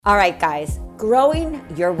All right, guys, growing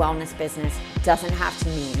your wellness business doesn't have to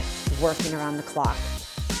mean working around the clock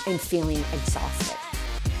and feeling exhausted.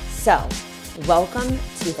 So, welcome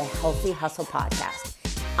to the Healthy Hustle Podcast.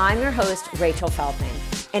 I'm your host, Rachel Feldman,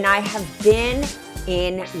 and I have been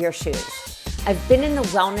in your shoes. I've been in the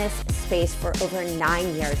wellness space for over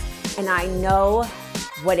 9 years, and I know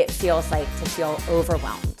what it feels like to feel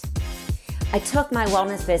overwhelmed. I took my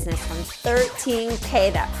wellness business from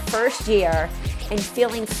 $13K that first year and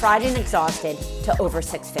feeling fried and exhausted to over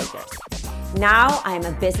six figures. Now I am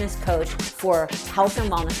a business coach for health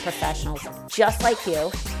and wellness professionals just like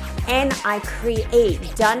you, and I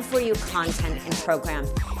create done-for-you content and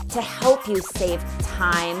programs to help you save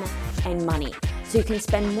time and money so you can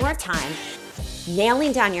spend more time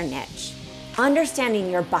nailing down your niche,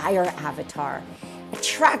 understanding your buyer avatar,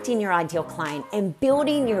 attracting your ideal client, and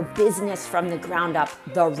building your business from the ground up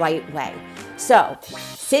the right way. So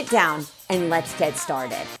sit down and let's get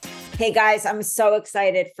started. Hey guys, I'm so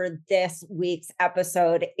excited for this week's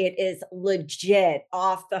episode. It is legit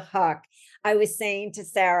off the hook. I was saying to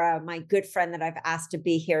Sarah, my good friend that I've asked to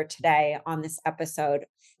be here today on this episode,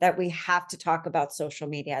 that we have to talk about social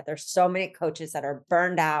media. There's so many coaches that are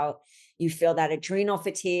burned out. You feel that adrenal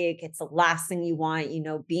fatigue. It's the last thing you want. You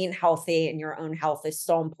know, being healthy and your own health is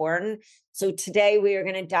so important. So today we are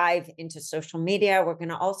going to dive into social media. We're going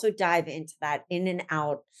to also dive into that in and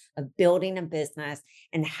out of building a business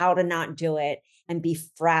and how to not do it and be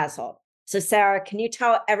frazzled. So Sarah, can you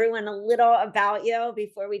tell everyone a little about you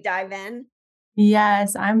before we dive in?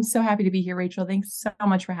 Yes, I'm so happy to be here, Rachel. Thanks so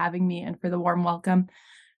much for having me and for the warm welcome.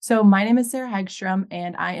 So my name is Sarah Hagstrom,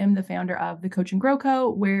 and I am the founder of the Coach and Grow Co.,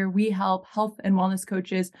 where we help health and wellness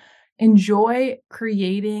coaches enjoy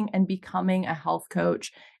creating and becoming a health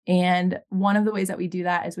coach. And one of the ways that we do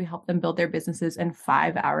that is we help them build their businesses in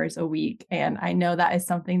 5 hours a week. And I know that is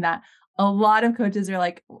something that a lot of coaches are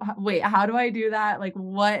like, wait, how do I do that? Like,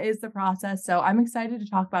 what is the process? So I'm excited to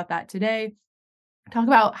talk about that today. Talk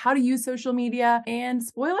about how to use social media, and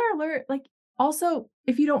spoiler alert, like, also,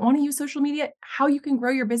 if you don't want to use social media, how you can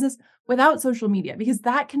grow your business without social media, because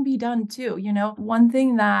that can be done too. You know, one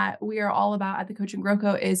thing that we are all about at the Coach and Grow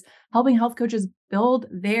Co. is helping health coaches build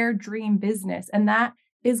their dream business. And that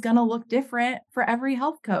is going to look different for every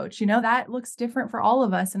health coach. You know, that looks different for all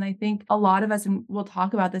of us. And I think a lot of us, and we'll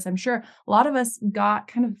talk about this, I'm sure a lot of us got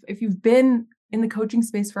kind of, if you've been in the coaching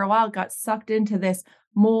space for a while, got sucked into this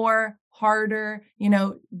more, harder, you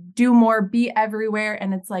know, do more, be everywhere.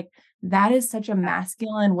 And it's like, that is such a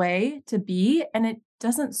masculine way to be. And it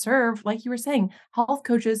doesn't serve, like you were saying, health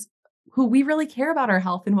coaches who we really care about our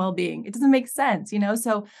health and well-being. It doesn't make sense, you know?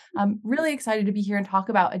 So I'm really excited to be here and talk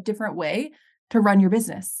about a different way to run your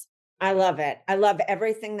business. I love it. I love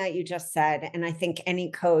everything that you just said. And I think any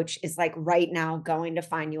coach is like right now going to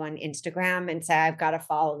find you on Instagram and say, I've got to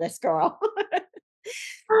follow this girl.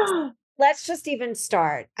 Let's just even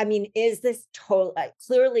start. I mean, is this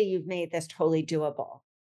clearly you've made this totally doable,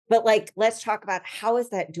 but like, let's talk about how is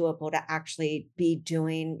that doable to actually be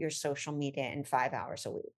doing your social media in 5 hours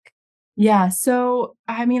a week? Yeah. So,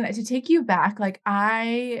 I mean, to take you back, like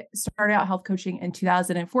I started out health coaching in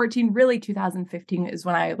 2014. Really, 2015 is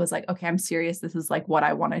when I was like, okay, I'm serious. This is like what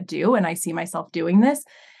I want to do. And I see myself doing this.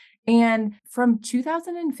 And from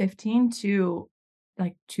 2015 to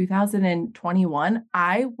like 2021,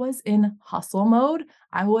 I was in hustle mode.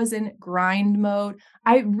 I was in grind mode.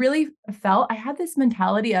 I really felt I had this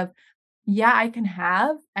mentality of, yeah, I can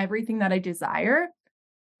have everything that I desire,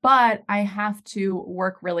 but I have to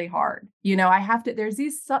work really hard. You know, I have to, there's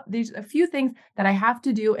a few things that I have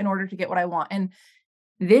to do in order to get what I want. And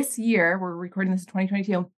this year, we're recording this in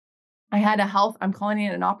 2022. I had I'm calling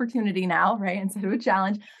it an opportunity now, right? Instead of a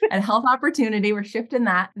challenge, a health opportunity. We're shifting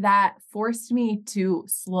that forced me to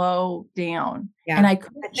slow down, and Yeah. I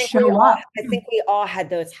couldn't show up. I think we all had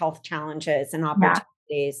those health challenges and Yeah.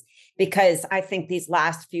 opportunities because I think these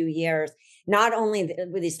last few years, not only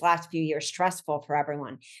were these last few years stressful for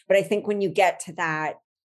everyone, but I think when you get to that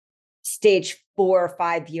stage 4 or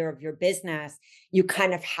 5 year of your business, you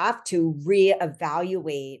kind of have to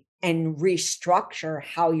reevaluate and restructure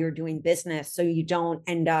how you're doing business so you don't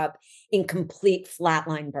end up in complete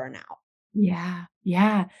flatline burnout. Yeah.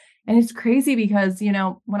 Yeah. And it's crazy because, you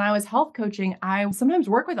know, when I was health coaching, I sometimes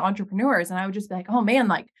work with entrepreneurs and I would just be like, oh man,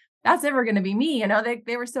 like that's never going to be me. You know,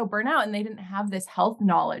 they were so burnt out and they didn't have this health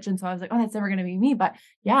knowledge. And so I was like, oh, that's never going to be me. But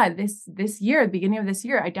yeah, this year, the beginning of this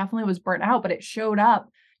year, I definitely was burnt out, but it showed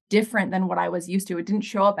up different than what I was used to. It didn't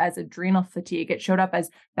show up as adrenal fatigue. It showed up as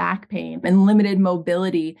back pain and limited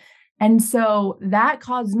mobility. And so that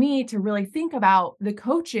caused me to really think about the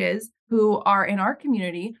coaches who are in our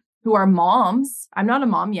community who are moms. I'm not a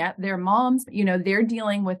mom yet. They're moms, they're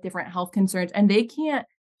dealing with different health concerns and they can't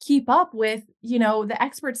keep up with, the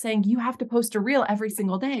experts saying you have to post a reel every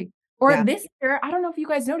single day. Or Yeah. this year, I don't know if you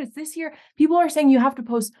guys noticed this year, people are saying you have to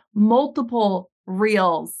post multiple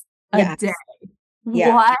reels a Yes. day.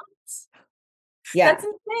 Yeah. What? Yeah. That's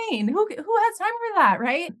insane. Who has time for that,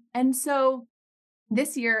 right? And so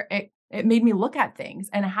this year it made me look at things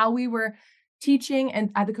and how we were teaching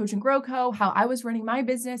and at the Coach and Grow Co, how I was running my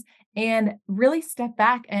business and really step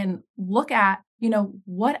back and look at,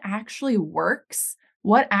 what actually works,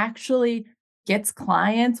 what actually gets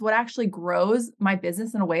clients, what actually grows my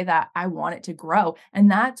business in a way that I want it to grow. And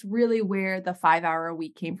that's really where the 5 hour a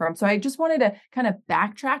week came from. So I just wanted to kind of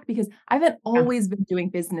backtrack because I haven't always been doing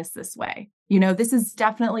business this way. This is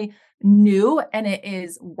definitely new and it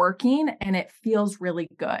is working and it feels really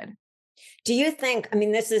good. Do you think, I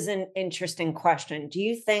mean, this is an interesting question. Do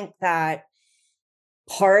you think that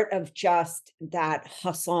part of just that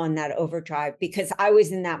hustle and that overdrive, because I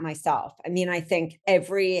was in that myself. I mean, I think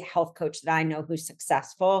every health coach that I know who's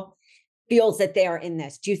successful feels that they are in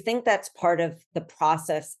this. Do you think that's part of the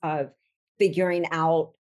process of figuring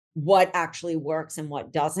out what actually works and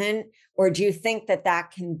what doesn't? Or do you think that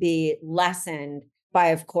that can be lessened by,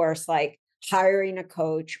 of course, like hiring a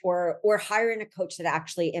coach or hiring a coach that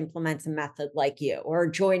actually implements a method like you or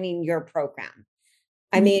joining your program?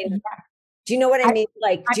 I mean, do you know what I I, mean?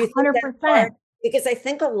 Like, I do you think that 100%. part? Because I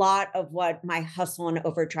think a lot of what my hustle and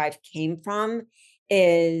overdrive came from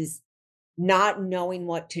is not knowing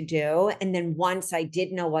what to do. And then once I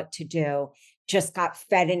did know what to do, just got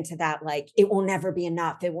fed into that, like, it will never be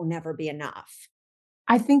enough. It will never be enough.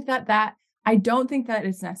 I think I don't think that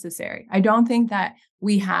it's necessary. I don't think that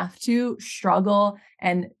we have to struggle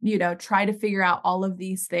and, try to figure out all of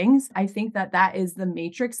these things. I think that that is the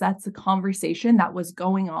matrix. That's the conversation that was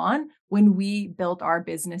going on when we built our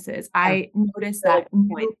businesses. Yeah, I noticed really that good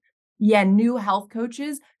point. new health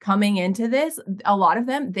coaches coming into this, a lot of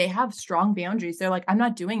them, they have strong boundaries. They're like, I'm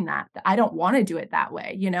not doing that. I don't want to do it that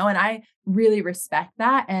way, and I really respect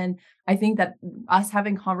that. And I think that us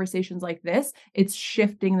having conversations like this, it's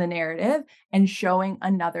shifting the narrative and showing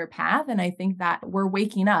another path. And I think that we're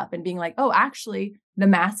waking up and being like, oh, actually,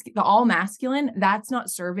 the all masculine, that's not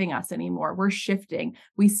serving us anymore. We're shifting.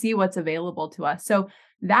 We see what's available to us. So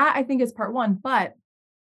that I think is part one. But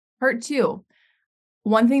part two,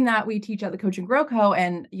 one thing that we teach at the Coach and Grow Co,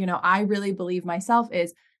 and I really believe myself,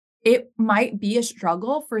 is it might be a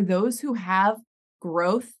struggle for those who have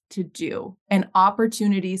growth to do and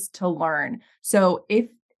opportunities to learn. So if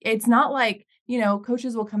it's not like,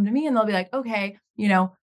 coaches will come to me and they'll be like, okay,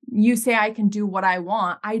 you say I can do what I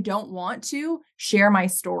want. I don't want to share my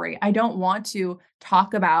story. I don't want to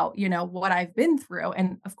talk about, what I've been through.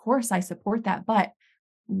 And of course I support that, but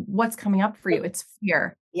what's coming up for you? It's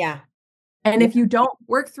fear. Yeah. And Yeah. if you don't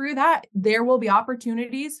work through that, there will be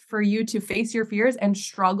opportunities for you to face your fears and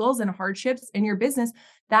struggles and hardships in your business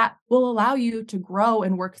that will allow you to grow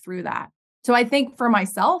and work through that. So I think for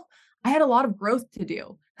myself, I had a lot of growth to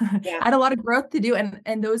do. I Yeah. had a lot of growth to do.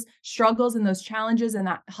 And those struggles and those challenges and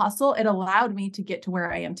that hustle, it allowed me to get to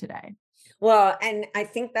where I am today. Well, and I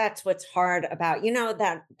think that's what's hard about,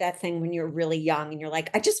 that thing when you're really young and you're like,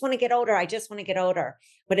 I just want to get older. I just want to get older.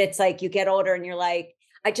 But it's like you get older and you're like,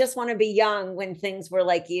 I just want to be young when things were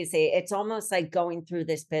like easy. It's almost like going through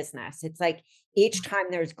this business. It's like each time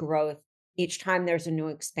there's growth, each time there's a new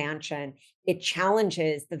expansion, it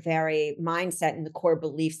challenges the very mindset and the core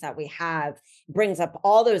beliefs that we have, brings up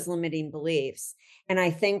all those limiting beliefs. And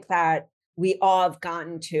I think that we all have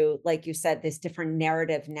gotten to, like you said, this different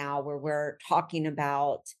narrative now where we're talking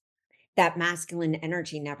about that masculine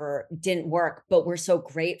energy never didn't work, but we're so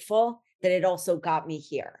grateful that it also got me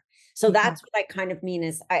here. So that's what I kind of mean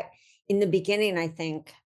is in the beginning, I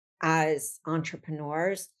think as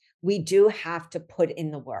entrepreneurs, we do have to put in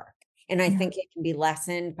the work. And I think it can be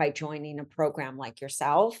lessened by joining a program like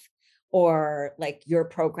yourself or like your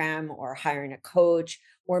program or hiring a coach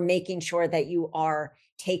or making sure that you are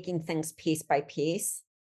taking things piece by piece.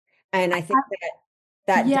 And I think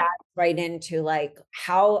that Yeah. dives right into like,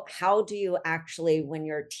 how do you actually, when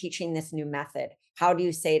you're teaching this new method, how do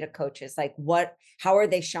you say to coaches, like how are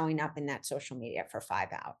they showing up in that social media for 5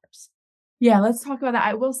 hours? Yeah, let's talk about that.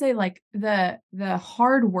 I will say like the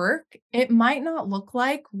hard work, it might not look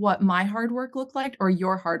like what my hard work looked like or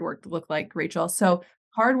your hard work looked like, Rachel. So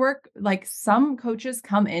hard work, like some coaches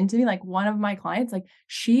come into me, like one of my clients, like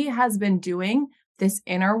she has been doing this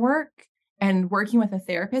inner work and working with a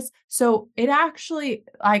therapist. So it actually,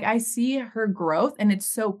 like I see her growth and it's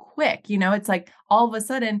so quick, it's like all of a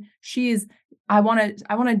sudden I want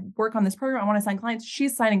to work on this program. I want to sign clients.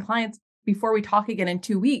 She's signing clients before we talk again in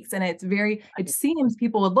 2 weeks. And it seems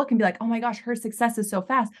people would look and be like, oh my gosh, her success is so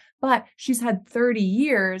fast, but she's had 30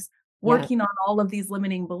 years Yeah. working on all of these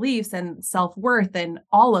limiting beliefs and self-worth and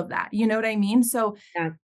all of that. You know what I mean? So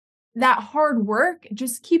Yeah. that hard work,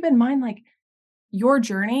 just keep in mind, like your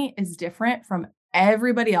journey is different from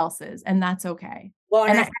everybody else's, and that's okay. Well,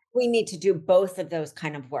 and And I I, think we need to do both of those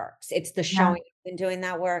kind of works. It's the yeah, showing up and doing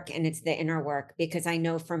that work, and it's the inner work, because I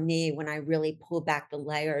know for me, when I really pulled back the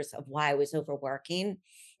layers of why I was overworking,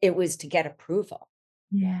 it was to get approval.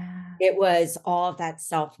 yeah, It was all of that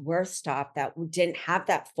self-worth stuff that didn't have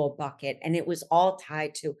that full bucket, and it was all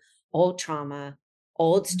tied to old trauma,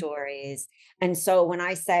 old mhm, stories, and so when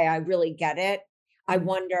I say I really get it, I mhm,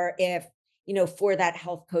 wonder if, for that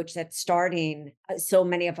health coach that's starting, so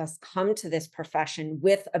many of us come to this profession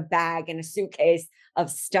with a bag and a suitcase of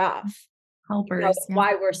stuff. helpers, yeah,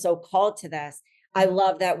 Why we're so called to this. I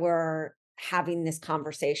love that we're having this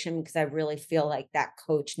conversation, because I really feel like that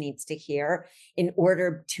coach needs to hear, in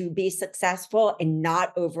order to be successful and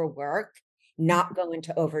not overwork, not go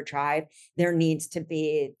into overdrive, there needs to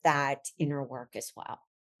be that inner work as well.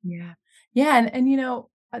 yeah. Yeah, and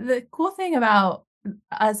the cool thing about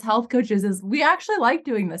us health coaches is we actually like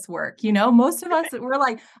doing this work. Most of us, we're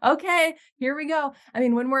like, okay, here we go. I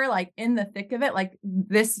mean, when we're like in the thick of it, like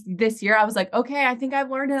this year, I was like, okay, I think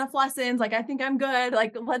I've learned enough lessons. Like, I think I'm good.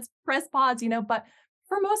 Like, let's press pause. But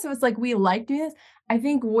for most of us, like we like doing this. I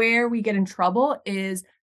think where we get in trouble is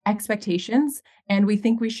expectations, and we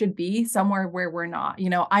think we should be somewhere where we're not.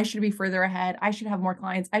 I should be further ahead. I should have more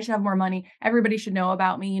clients. I should have more money. Everybody should know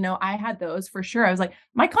about me. I had those for sure. I was like,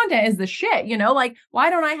 my content is the shit, like, why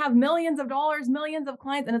don't I have millions of dollars, millions of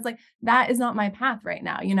clients? And it's like, that is not my path right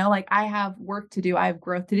now. Like, I have work to do, I have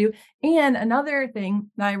growth to do. And another thing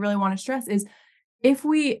that I really want to stress is, if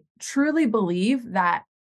we truly believe that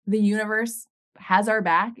the universe has our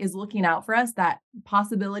back, is looking out for us, that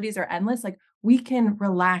possibilities are endless, like, we can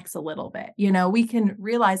relax a little bit. We can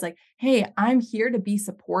realize, like, hey, I'm here to be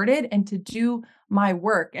supported and to do my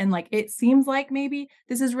work. And like, it seems like maybe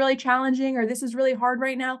this is really challenging or this is really hard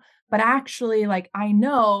right now, but actually, like, I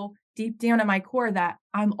know deep down in my core that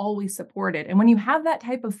I'm always supported. And when you have that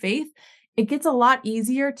type of faith, it gets a lot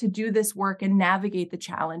easier to do this work and navigate the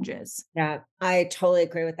challenges. Yeah, I totally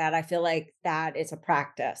agree with that. I feel like that is a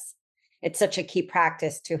practice. It's such a key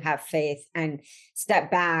practice to have faith and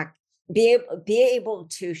step back, be able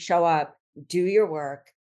to show up, do your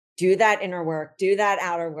work, do that inner work, do that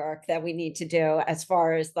outer work that we need to do, as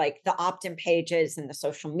far as like the opt-in pages and the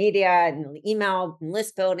social media and the email and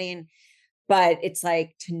list building. But it's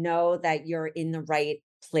like, to know that you're in the right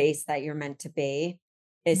place that you're meant to be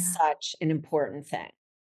is Yeah. such an important thing.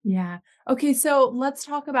 Yeah. Okay. So let's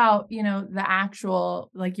talk about, the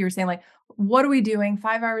actual, like you were saying, like, what are we doing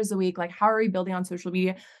 5 hours a week? Like, how are we building on social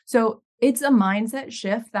media? So it's a mindset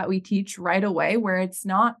shift that we teach right away, where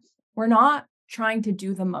we're not trying to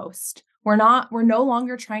do the most. We're no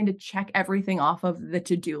longer trying to check everything off of the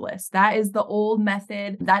to-do list. That is the old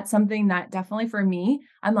method. That's something that definitely for me,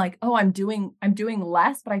 I'm like, oh, I'm doing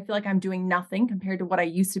less, but I feel like I'm doing nothing compared to what I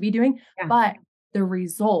used to be doing. Yeah. But the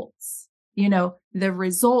results, the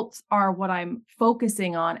results are what I'm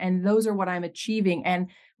focusing on, and those are what I'm achieving.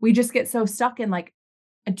 And we just get so stuck in like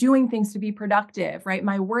doing things to be productive, right?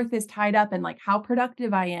 My worth is tied up in like how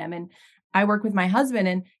productive I am. And I work with my husband,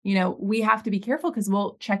 and we have to be careful because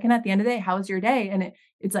we'll check in at the end of the day. How's your day? And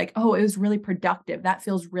it's like, oh, it was really productive. That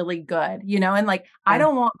feels really good, and like, I Yeah.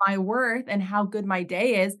 don't want my worth and how good my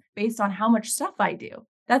day is based on how much stuff I do.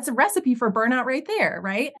 That's a recipe for burnout right there,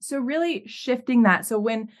 right? So really shifting that. Say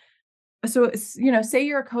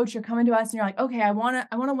you're a coach, you're coming to us and you're like, okay, I want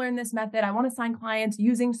to learn this method. I want to sign clients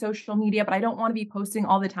using social media, but I don't want to be posting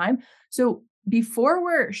all the time. So before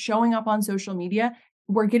we're showing up on social media,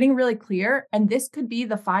 we're getting really clear. And this could be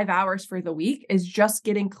the 5 hours for the week, is just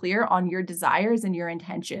getting clear on your desires and your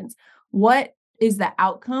intentions. What is the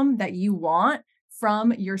outcome that you want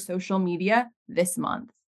from your social media this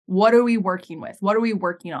month? What are we working with? What are we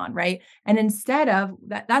working on? Right. And instead of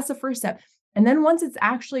that, that's the first step. And then once it's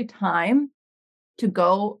actually time to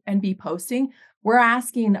go and be posting, we're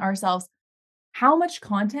asking ourselves, how much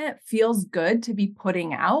content feels good to be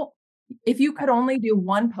putting out? If you could only do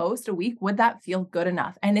one post a week, would that feel good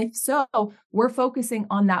enough? And if so, we're focusing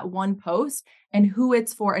on that one post and who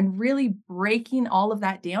it's for, and really breaking all of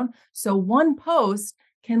that down. So one post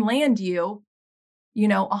can land you,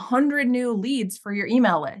 100 new leads for your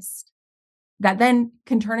email list that then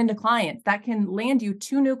can turn into clients, that can land you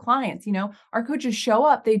 2 new clients. Our coaches show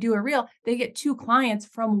up, they do a reel, they get 2 clients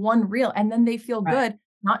from one reel, and then they feel Right. good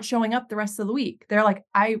not showing up the rest of the week. They're like,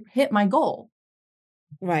 I hit my goal.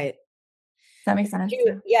 Right. that make sense?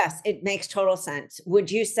 Yeah. Yes, it makes total sense.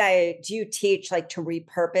 Would you say, do you teach like to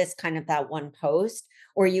repurpose kind of that one post,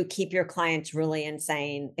 or you keep your clients really in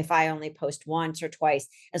saying, if I only post once or twice,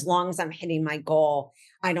 as long as I'm hitting my goal,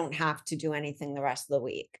 I don't have to do anything the rest of the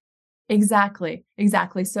week? Exactly.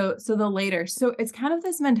 Exactly. So the later. So it's kind of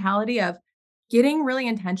this mentality of getting really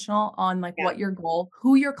intentional on like Yeah, what your goal,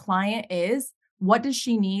 who your client is, what does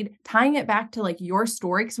she need, tying it back to like your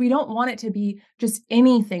story because we don't want it to be just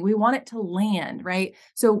anything. We want it to land, right?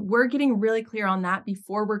 So we're getting really clear on that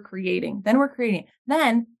before we're creating. Then we're creating.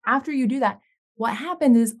 Then after you do that, what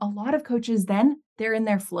happens is a lot of coaches then they're in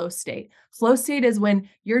their flow state. Flow state is when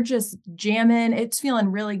you're just jamming, it's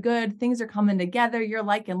feeling really good, things are coming together, you're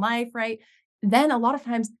liking life, right? Then a lot of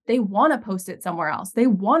times they want to post it somewhere else. They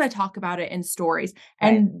want to talk about it in stories.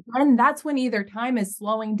 right. And then that's when either time is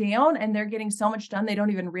slowing down and they're getting so much done they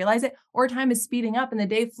don't even realize it, or time is speeding up and the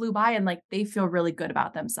day flew by and like they feel really good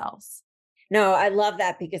about themselves. No, I love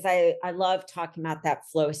that because I love talking about that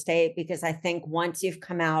flow state, because I think once you've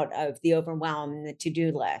come out of the overwhelm and the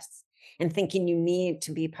to-do lists and thinking you need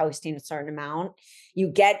to be posting a certain amount, you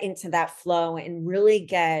get into that flow and really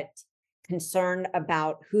get concerned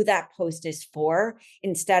about who that post is for,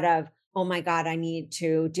 instead of, oh my God, I need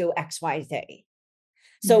to do XYZ.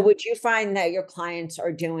 So Yeah. would you find that your clients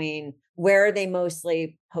are doing, where are they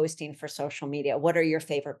mostly posting for social media? What are your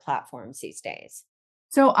favorite platforms these days?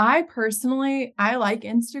 So I personally, I like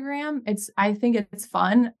Instagram. I think it's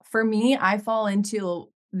fun. For me, I fall into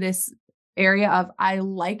this area of I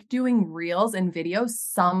like doing reels and videos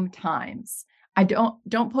sometimes. I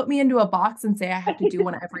don't put me into a box and say I have to do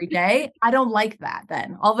one every day. I don't like that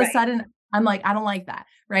then. All of a Right. sudden I'm like, I don't like that,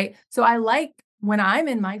 right? So I like when I'm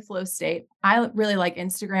in my flow state, I really like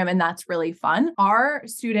Instagram and that's really fun. Our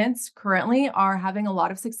students currently are having a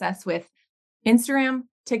lot of success with Instagram,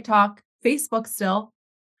 TikTok, Facebook still,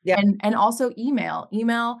 Yeah. and also email.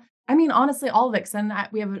 Email, I mean, honestly, all of it, 'cause then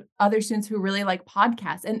we have other students who really like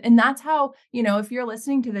podcasts, and that's how, if you're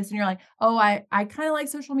listening to this and you're like, "Oh, I kinda like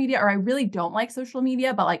social media," or "I really don't like social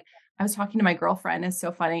media," but, like, I was talking to my girlfriend, it's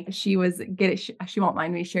so funny. She was getting she won't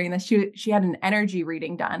mind me sharing this. She had an energy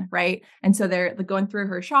reading done, right? And so they're, like, going through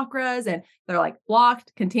her chakras, and they're, like,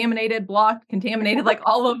 blocked, contaminated, like,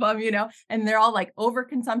 all of them, and they're all like,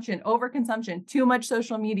 overconsumption, too much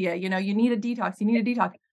social media, you need a detox, you need a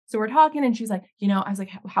detox. So we're talking and she's like, I was like,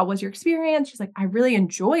 how was your experience? She's like, I really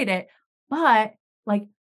enjoyed it, but like,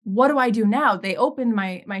 what do I do now? They opened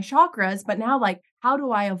my chakras, but now like, how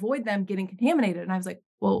do I avoid them getting contaminated? And I was like,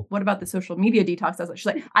 well, what about the social media detox? I was like, she's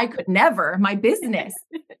like, I could never, my business,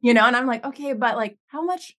 and I'm like, okay, but like, how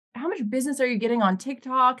much business are you getting on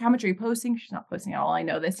TikTok? How much are you posting? She's not posting at all. I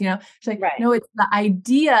know this. She's like, Right. no, it's the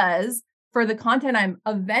ideas for the content I'm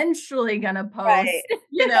eventually gonna Right. post,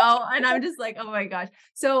 and I'm just like, oh my gosh.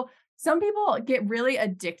 So some people get really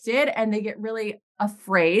addicted and they get really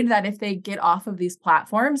afraid that if they get off of these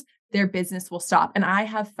platforms, their business will stop. And I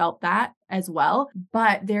have felt that as well,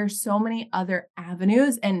 but there's so many other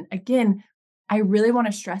avenues. And again, I really want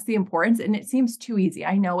to stress the importance, and it seems too easy.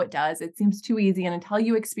 I know it does. It seems too easy. And until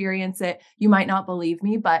you experience it, you might not believe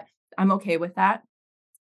me, but I'm okay with that.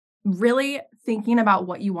 Really thinking about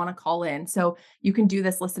what you want to call in. So you can do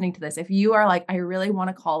this listening to this. If you are like, I really want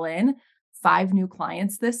to call in 5 new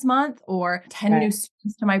clients this month or 10 Right. new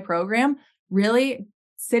students to my program, really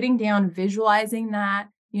sitting down, visualizing that,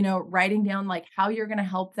 writing down like how you're going to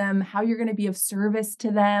help them, how you're going to be of service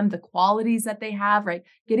to them, the qualities that they have, right?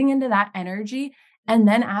 Getting into that energy and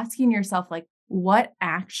then asking yourself, like, what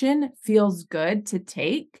action feels good to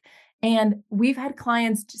take? And we've had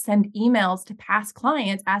clients to send emails to past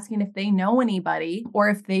clients asking if they know anybody or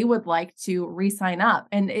if they would like to re-sign up.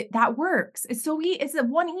 And that works. It's so it's a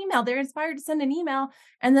one email. They're inspired to send an email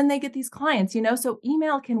and then they get these clients. So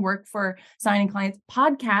email can work for signing clients.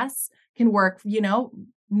 Podcasts can work,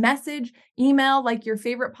 message, email, like your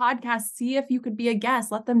favorite podcast, see if you could be a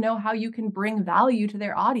guest, let them know how you can bring value to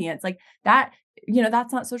their audience. Like that,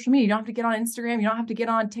 that's not social media. You don't have to get on Instagram. You don't have to get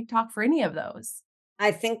on TikTok for any of those.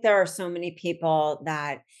 I think there are so many people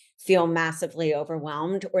that feel massively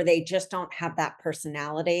overwhelmed, or they just don't have that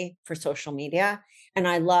personality for social media. And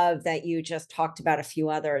I love that you just talked about a few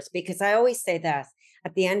others, because I always say this: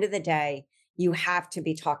 at the end of the day, you have to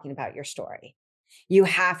be talking about your story. You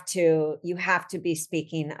have to be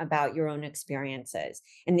speaking about your own experiences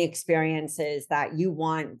and the experiences that you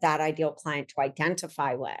want that ideal client to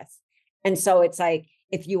identify with. And so it's like,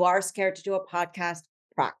 if you are scared to do a podcast,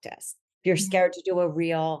 practice. If you're Yeah. scared to do a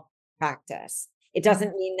reel, practice. It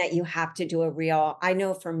doesn't mean that you have to do a reel. I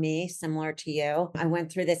know for me, similar to you, I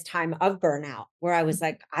went through this time of burnout where I was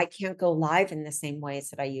like, I can't go live in the same ways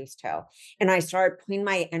that I used to. And I started putting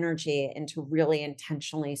my energy into really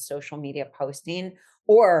intentionally social media posting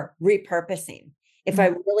or repurposing. If I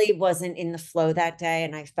really wasn't in the flow that day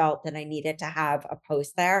and I felt that I needed to have a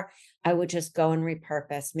post there, I would just go and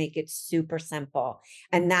repurpose, make it super simple.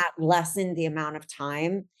 And that lessened the amount of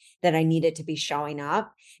time that I needed to be showing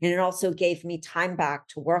up. And it also gave me time back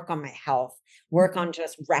to work on my health, work on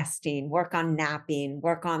just resting, work on napping,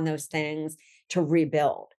 work on those things to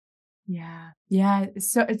rebuild. Yeah. Yeah.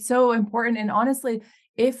 It's so important. And honestly,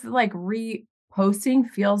 if like reposting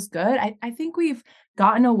feels good, I think we've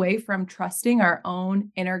gotten away from trusting our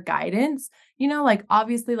own inner guidance. Like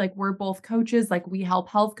obviously, like we're both coaches, like we help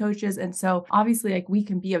health coaches. And so obviously, like we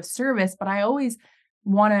can be of service, but I always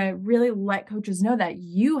want to really let coaches know that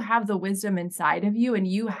you have the wisdom inside of you and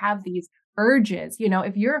you have these urges.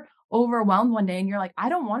 If you're overwhelmed one day and you're like, I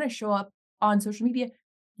don't want to show up on social media,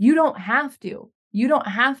 you don't have to. You don't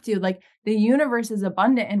have to. Like the universe is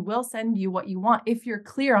abundant and will send you what you want if you're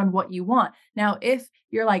clear on what you want. Now, if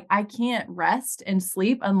you're like, I can't rest and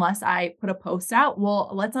sleep unless I put a post out,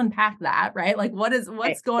 well, let's unpack that, right? Like what's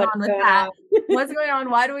going on with that? What's going on?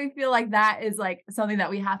 Why do we feel like that is like something that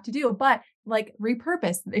we have to do? But like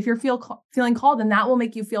repurpose. If you're feeling called, then that will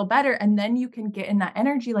make you feel better. And then you can get in that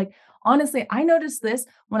energy. Like, honestly, I noticed this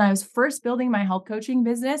when I was first building my health coaching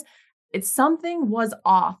business. Something was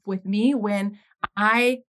off with me when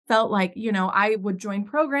I felt like, I would join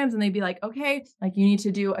programs and they'd be like, okay, like you need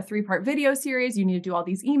to do a 3-part video series. You need to do all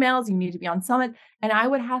these emails. You need to be on Summit. And I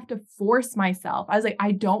would have to force myself. I was like,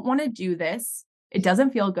 I don't want to do this. It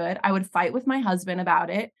doesn't feel good. I would fight with my husband about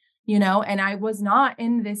it, and I was not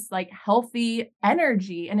in this like healthy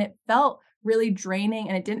energy and it felt really draining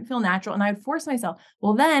and it didn't feel natural. And I would force myself.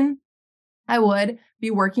 Well, then I would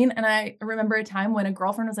be working. And I remember a time when a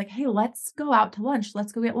girlfriend was like, hey, let's go out to lunch.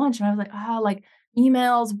 Let's go get lunch. And I was like, like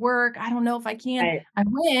emails, work. I don't know if I can. Right. I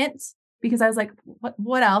went because I was like,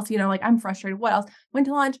 what else? Like I'm frustrated. What else? Went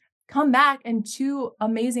to lunch, come back, and 2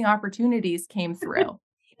 amazing opportunities came through,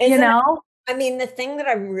 I mean, the thing that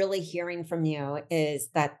I'm really hearing from you is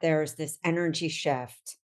that there's this energy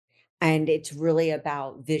shift. And it's really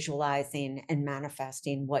about visualizing and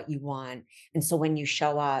manifesting what you want. And so when you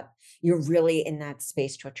show up, you're really in that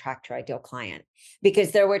space to attract your ideal client.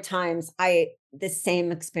 Because there were times the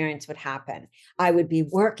same experience would happen. I would be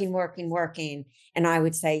working, working, working. And I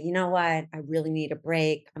would say, you know what? I really need a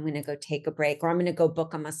break. I'm going to go take a break or I'm going to go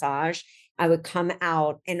book a massage. I would come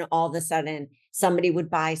out and all of a sudden somebody would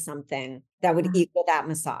buy something that would equal that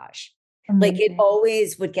massage. Like it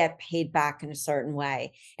always would get paid back in a certain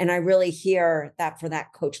way. And I really hear that for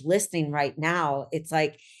that coach listening right now, it's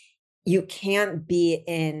like, you can't be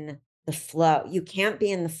in the flow. You can't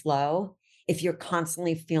be in the flow if you're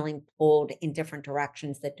constantly feeling pulled in different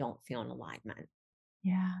directions that don't feel in alignment.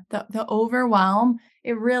 Yeah, the overwhelm,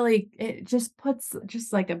 it just puts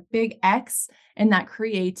just like a big X in that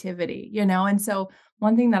creativity, And so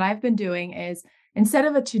one thing that I've been doing is instead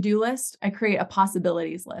of a to-do list, I create a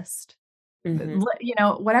possibilities list. Mhm.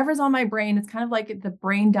 Whatever's on my brain, it's kind of like the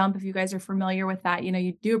brain dump. If you guys are familiar with that,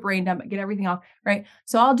 you do a brain dump, get everything off, right?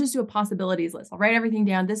 So I'll just do a possibilities list. I'll write everything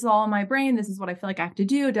down. This is all in my brain. This is what I feel like I have to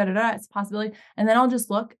do. Da, da, da. It's a possibility. And then I'll just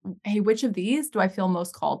look, hey, which of these do I feel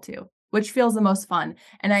most called to? Which feels the most fun?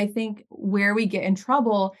 And I think where we get in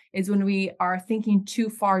trouble is when we are thinking too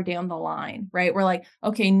far down the line, right? We're like,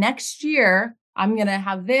 okay, next year I'm going to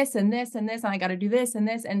have this and this and this, and I got to do this and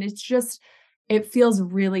this. And it feels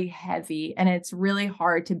really heavy and it's really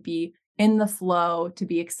hard to be in the flow, to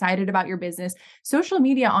be excited about your business. Social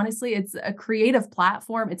media, honestly, it's a creative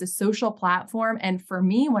platform. It's a social platform. And for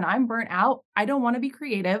me, when I'm burnt out, I don't want to be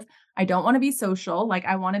creative. I don't want to be social. Like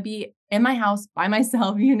I want to be in my house by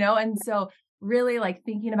myself, And so really like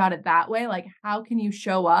thinking about it that way, like how can you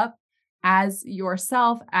show up as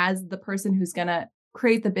yourself, as the person who's going to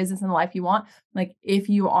create the business and the life you want? Like if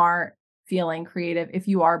you are feeling creative, if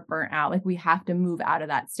you are burnt out, like we have to move out of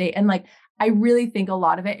that state. And like, I really think a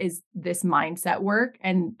lot of it is this mindset work.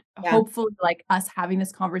 And Yeah. hopefully like us having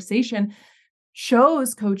this conversation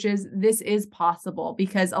shows coaches this is possible,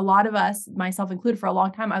 because a lot of us, myself included, for a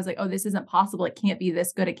long time, I was like, oh, this isn't possible. It can't be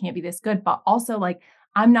this good. It can't be this good. But also like,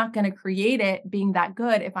 I'm not going to create it being that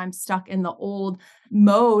good if I'm stuck in the old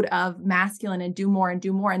mode of masculine and do more and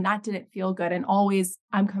do more. And that didn't feel good. And always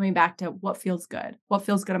I'm coming back to what feels good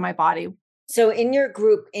in my body. So in your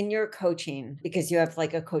group, in your coaching, because you have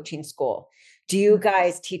like a coaching school, do you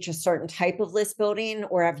guys teach a certain type of list building,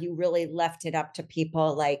 or have you really left it up to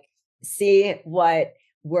people like see what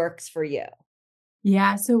works for you?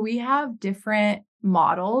 Yeah, so we have different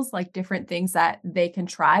models, like different things that they can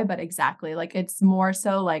try, but exactly like it's more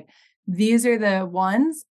so like these are the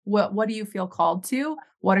ones. What do you feel called to?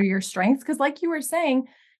 What are your strengths? Because like you were saying,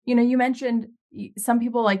 you mentioned some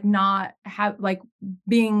people like not have like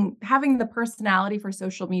being having the personality for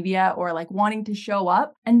social media or like wanting to show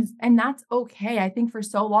up and that's okay. I think for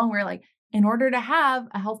so long we're like in order to have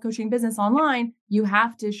a health coaching business online, you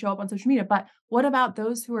have to show up on social media. But what about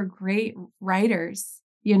those who are great writers,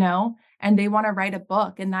 and they want to write a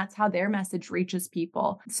book and that's how their message reaches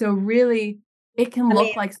people? So really it can I mean,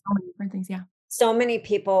 look like so many different things. Yeah. so many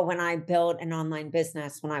people, when I built an online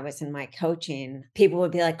business, when I was in my coaching, people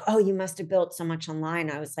would be like, "Oh, you must have built so much online."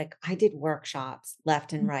 I was like, "I did workshops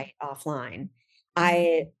left and right offline."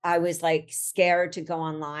 I was like scared to go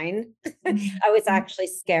online. Mhm. I was actually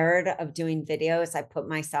scared of doing videos. I put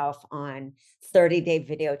myself on 30-day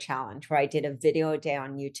video challenge where I did a video a day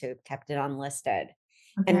on YouTube, kept it unlisted.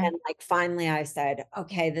 And then Okay. like finally I said,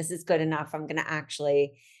 "Okay, this is good enough. I'm going to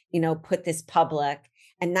actually, put this public."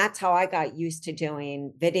 And that's how I got used to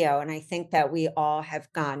doing video. And I think that we all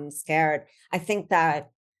have gotten scared. I think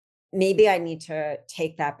that maybe I need to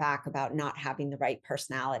take that back about not having the right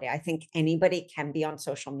personality. I think anybody can be on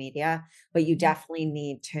social media, but you definitely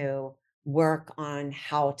need to work on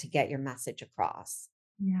how to get your message across.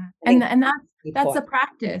 Yeah. I And think and that's that's the important.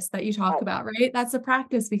 practice that you talk about, right? That's the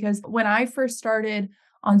practice because when I first started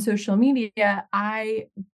on social media, I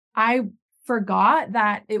forgot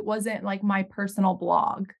that it wasn't like my personal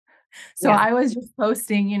blog. So Yeah, I was just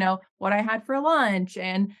posting, what I had for lunch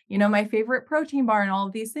and, my favorite protein bar and all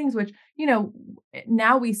of these things, which,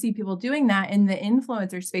 now we see people doing that in the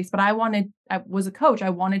influencer space. But I was a coach. I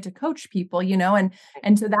wanted to coach people,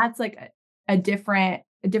 and so that's like a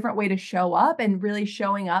different way to show up and really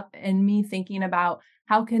showing up and me thinking about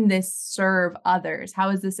how can this serve others? How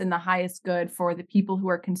is this in the highest good for the people who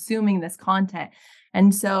are consuming this content?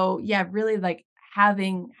 And so, yeah, really like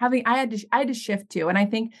having I had to shift too. And I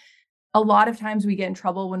think a lot of times we get in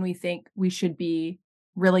trouble when we think we should be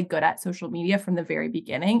really good at social media from the very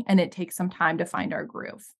beginning, and it takes some time to find our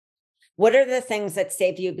groove. what are the things that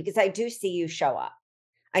save you? Because I do see you show up.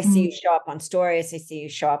 I see you Mm. show up on stories. I see you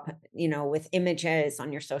show up, with images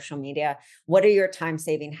on your social media. What are your time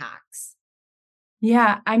saving hacks?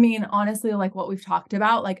 Yeah, I mean, honestly, like what we've talked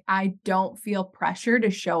about, like I don't feel pressure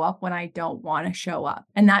to show up when I don't want to show up.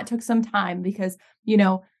 And that took some time because,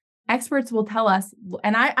 experts will tell us,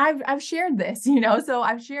 and I've shared this, so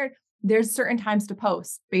I've shared there's certain times to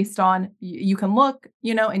post based on you can look,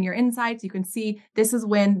 in your insights, you can see this is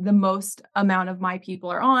when the most amount of my people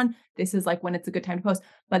are on. This is like when it's a good time to post.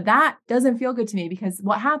 But that doesn't feel good to me because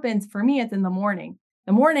what happens for me, it's in the morning.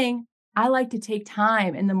 The morning, I like to take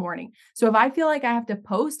time in the morning. So if I feel like I have to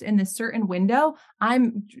post in this certain window,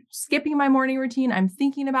 I'm skipping my morning routine. I'm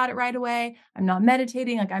thinking about it right away. I'm not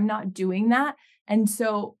meditating. Like I'm not doing that. And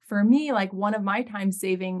so for me, like one of my time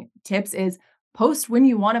saving tips is post when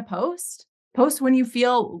you want to post, post when you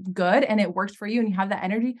feel good and it works for you and you have that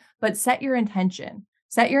energy, but set your intention.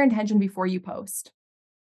 Set your intention before you post.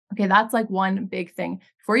 Okay, that's like one big thing.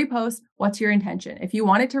 Before you post, what's your intention? If you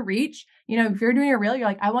want it to reach, if you're doing a reel, you're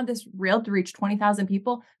like, I want this reel to reach 20,000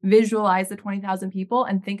 people, visualize the 20,000 people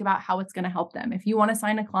and think about how it's going to help them. If you want to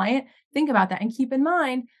sign a client, think about that. And keep in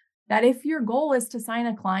mind that if your goal is to sign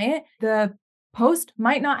a client, the post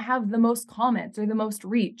might not have the most comments or the most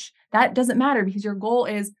reach. That doesn't matter because your goal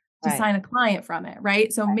is to Right. sign a client from it,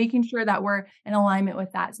 right? So making sure that we're in alignment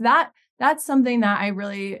with that. So that's something that I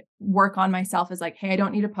really work on myself is like, hey, I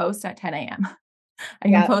don't need to post at 10 a.m. I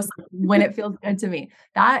can Yeah. post when it feels good to me.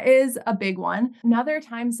 That is a big one. Another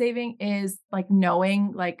time saving is like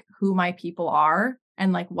knowing like who my people are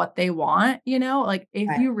and like what they want, like if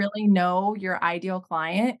Right. you really know your ideal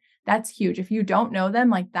client, that's huge. If you don't know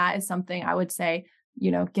them, like that is something I would say,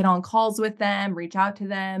 get on calls with them, reach out to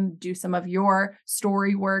them, do some of your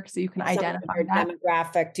story work so you can Some of identify your that.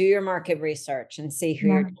 demographic, do your market research and see who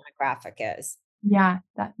your Yeah. demographic is. Yeah,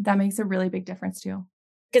 that makes a really big difference too.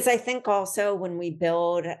 Because I think also when we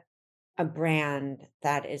build a brand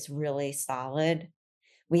that is really solid,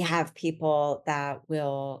 we have people that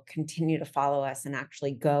will continue to follow us and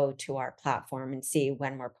actually go to our platform and see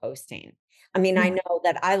when we're posting. I mean, I Yeah. know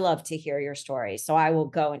that I love to hear your story, so I will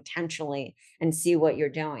go intentionally and see what you're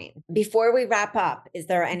doing. Before we wrap up, is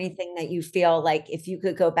there anything that you feel like if you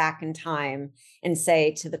could go back in time and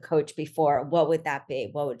say to the coach before, what would that be?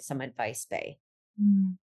 What would some advice be?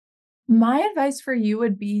 Mm. My advice for you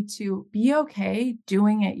would be to be okay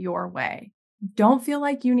doing it your way. Don't feel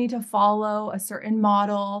like you need to follow a certain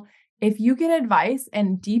model. If you get advice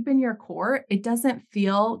and deep in your core, it doesn't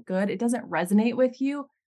feel good, it doesn't resonate with you,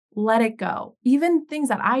 let it go. Even things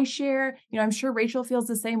that I share, I'm sure Rachel feels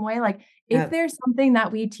the same way. Like if there's something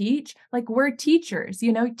that we teach, like we're teachers,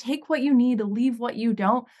 take what you need, leave what you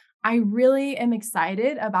don't. I really am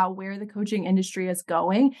excited about where the coaching industry is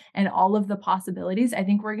going and all of the possibilities. I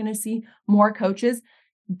think we're going to see more coaches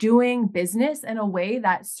doing business in a way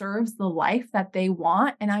that serves the life that they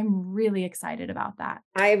want. And I'm really excited about that.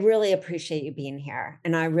 I really appreciate you being here.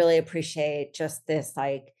 And I really appreciate just this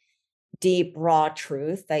deep, raw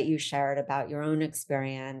truth that you shared about your own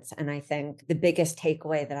experience. And I think the biggest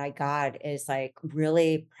takeaway that I got is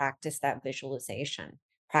really practice that visualization,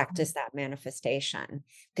 practice that manifestation.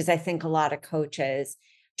 Because I think a lot of coaches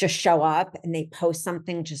just show up and they post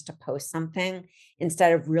something just to post something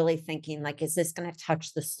instead of really thinking is this going to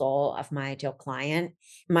touch the soul of my ideal client?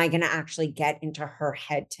 Am I going to actually get into her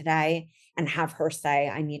head today and have her say,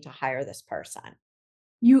 I need to hire this person?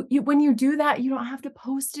 You when you do that, you don't have to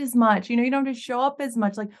post as much, you don't have to show up as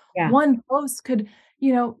much. Yeah. One post could,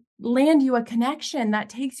 land you a connection that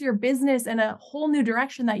takes your business in a whole new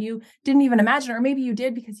direction that you didn't even imagine, or maybe you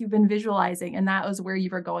did because you've been visualizing and that was where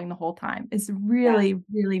you were going the whole time. It's really,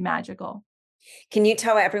 really magical. Can you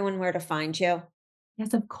tell everyone where to find you?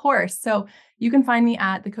 Yes, of course. So you can find me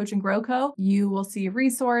at the Coach and Grow Co. You will see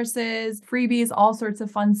resources, freebies, all sorts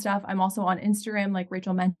of fun stuff. I'm also on Instagram, like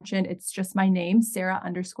Rachel mentioned. It's just my name,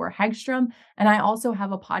 Sarah_Hagstrom. And I also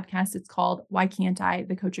have a podcast. It's called Why Can't I?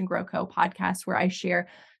 The Coach and Grow Co. podcast, where I share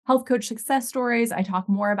health coach success stories. I talk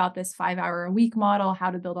more about this 5-hour-a-week model, how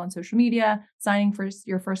to build on social media, signing for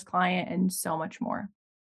your first client, and so much more.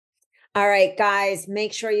 All right, guys,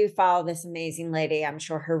 make sure you follow this amazing lady. I'm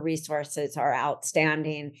sure her resources are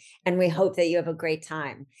outstanding, and we hope that you have a great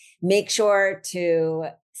time. Make sure to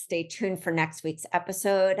stay tuned for next week's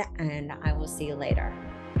episode, and I will see you later.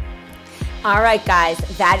 All right, guys,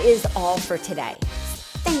 that is all for today.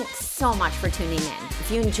 Thanks so much for tuning in. If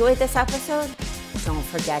you enjoyed this episode, don't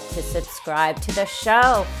forget to subscribe to the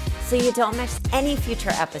show so you don't miss any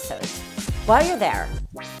future episodes. While you're there,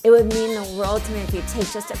 it would mean the world to me if you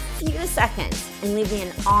take just a few seconds and leave me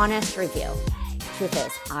an honest review. Truth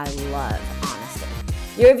is, I love honesty.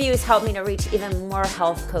 Your reviews help me to reach even more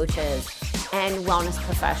health coaches and wellness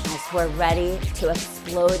professionals who are ready to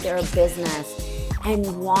explode their business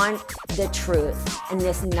and want the truth in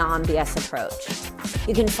this non-BS approach.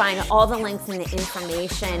 You can find all the links and the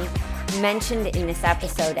information mentioned in this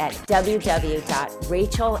episode at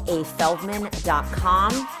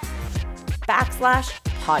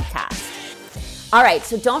www.rachelafeldman.com/podcast. All right,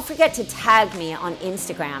 so don't forget to tag me on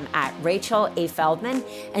Instagram at Rachel A. Feldman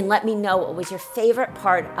and let me know what was your favorite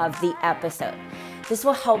part of the episode. This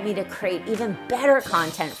will help me to create even better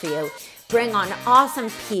content for you, bring on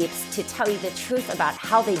awesome peeps to tell you the truth about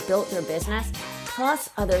how they built their business, plus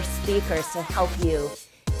other speakers to help you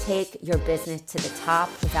take your business to the top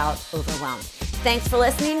without overwhelm. Thanks for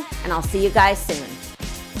listening, and I'll see you guys soon.